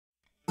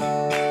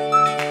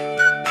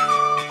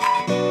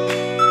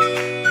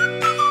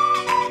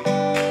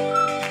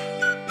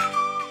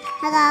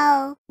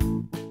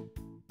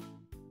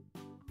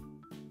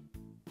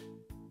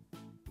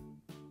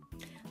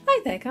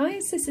Hi there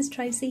guys, this is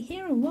Tracy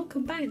here and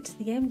welcome back to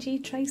the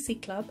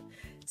MGTracey Club.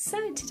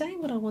 So today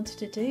what I wanted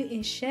to do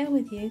is share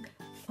with you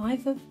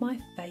 5 of my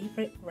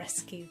favourite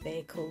rescue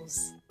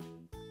vehicles.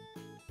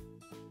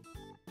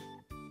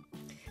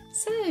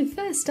 So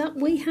first up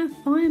we have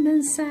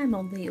Fireman Sam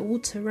on the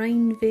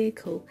all-terrain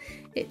vehicle.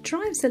 It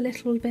drives a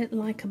little bit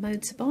like a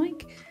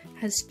motorbike,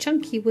 has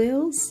chunky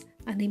wheels,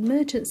 an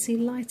emergency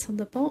light on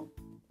the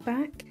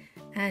back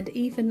and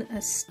even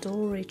a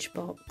storage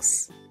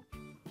box.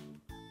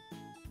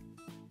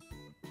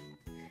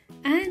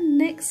 And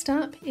next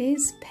up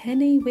is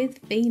Penny with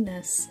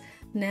Venus.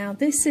 Now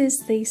this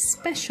is the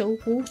special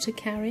water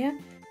carrier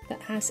that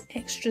has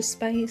extra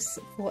space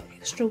for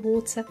extra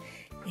water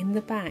in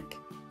the back.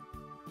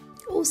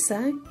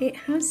 Also it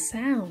has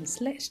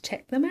sounds, let's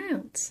check them out.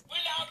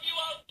 We'll have you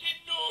out in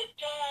no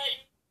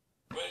time.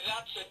 Well,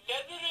 that's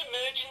another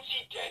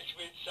emergency dealt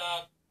with,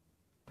 Sam.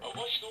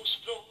 Wash those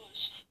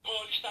floors,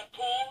 polish that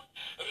pole,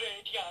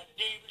 ready and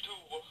able to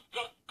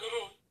rock and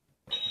roll.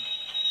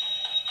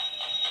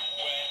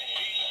 When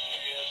he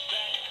hears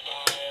that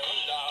fire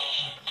alarm,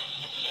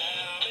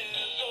 Sam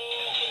is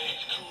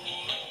always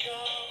cool and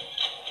calm.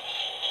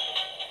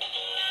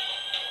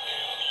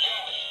 If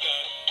you're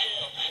stuck,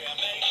 give him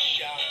a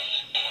shout.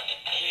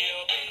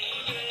 He'll be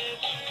there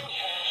to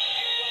help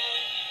you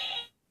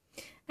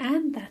out.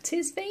 And that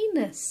is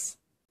Venus.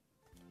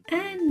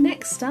 And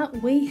next up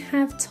we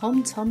have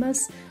Tom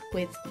Thomas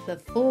with the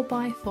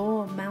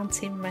 4x4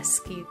 mountain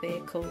rescue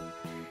vehicle.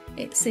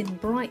 It's in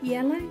bright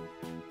yellow,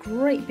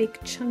 great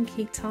big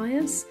chunky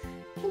tyres.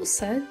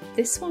 Also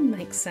this one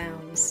makes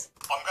sounds.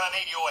 I'm gonna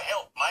need your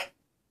help, mate.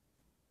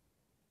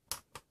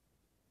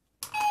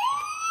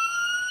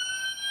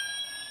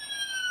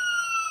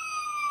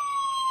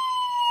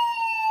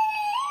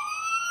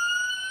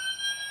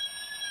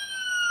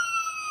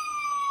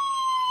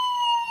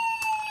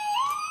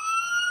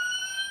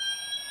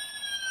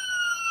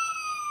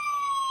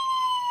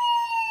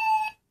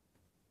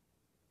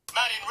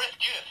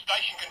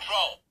 Station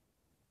control.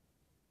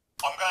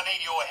 I'm going to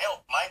need your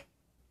help, mate.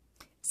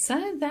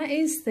 So that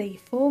is the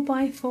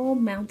 4x4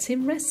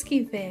 mountain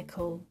rescue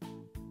vehicle.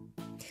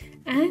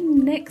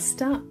 And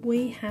next up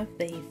we have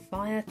the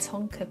fire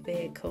Tonka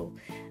vehicle,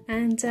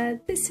 and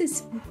this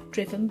is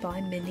driven by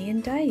Minnie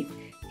and Dave.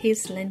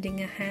 He's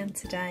lending a hand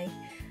today,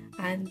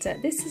 and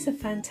this is a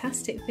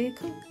fantastic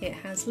vehicle. It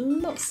has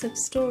lots of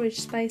storage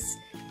space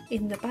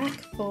in the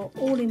back for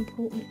all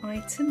important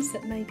items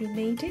that may be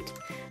needed,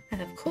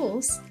 and of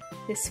course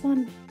this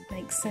one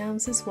makes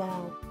sounds as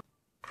well.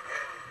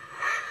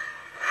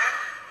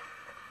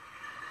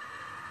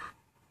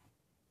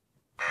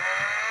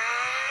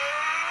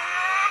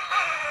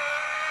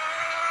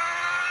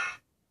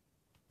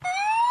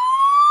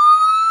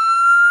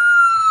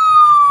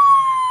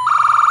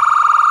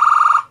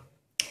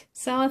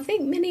 So I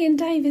think Minnie and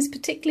Dave is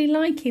particularly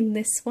liking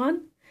this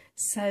one.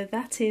 So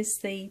that is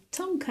the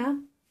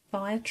Tonka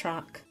fire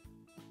truck.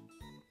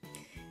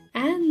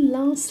 And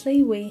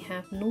lastly we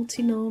have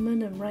Naughty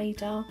Norman and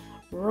Radar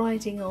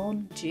riding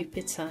on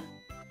Jupiter.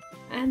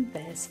 And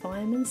there's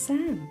Fireman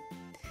Sam.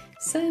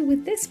 So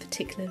with this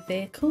particular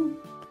vehicle,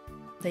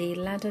 the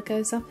ladder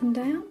goes up and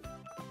down.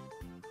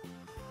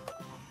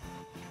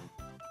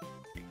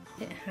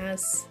 It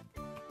has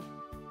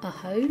a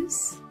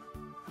hose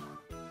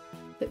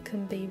that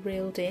can be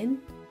reeled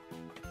in.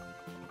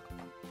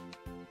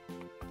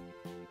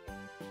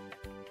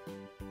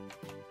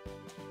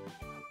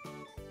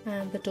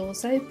 And the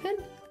doors open,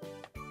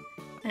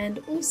 and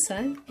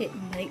also it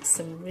makes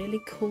some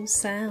really cool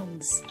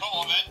sounds. Come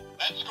on then,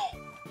 let's go.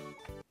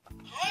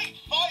 Great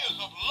fires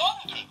of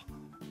London.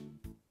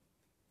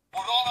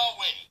 We're on our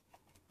way.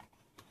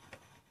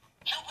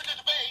 Jupiter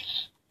to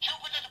base,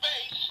 Jupiter to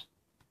base.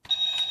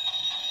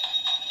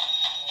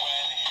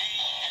 When he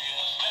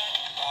hears that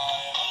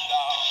fire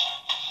alarm,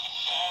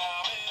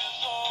 Sam is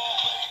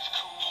always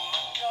cool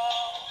and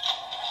calm.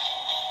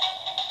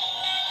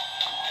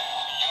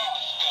 If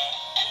you're stuck,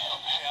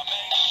 give him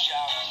a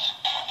shout.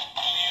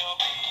 He'll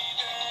be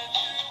there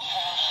to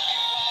help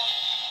you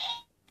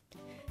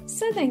out.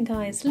 So then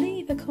guys,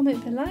 leave a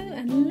comment below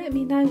and let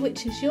me know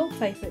which is your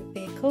favourite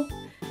vehicle,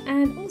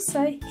 and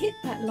also hit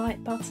that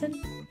like button,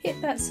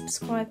 hit that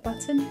subscribe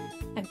button,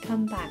 and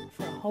come back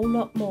for a whole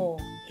lot more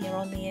here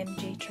on the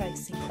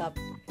MGTracey Club.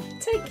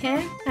 Take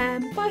care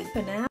and bye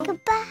for now.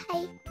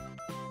 Goodbye.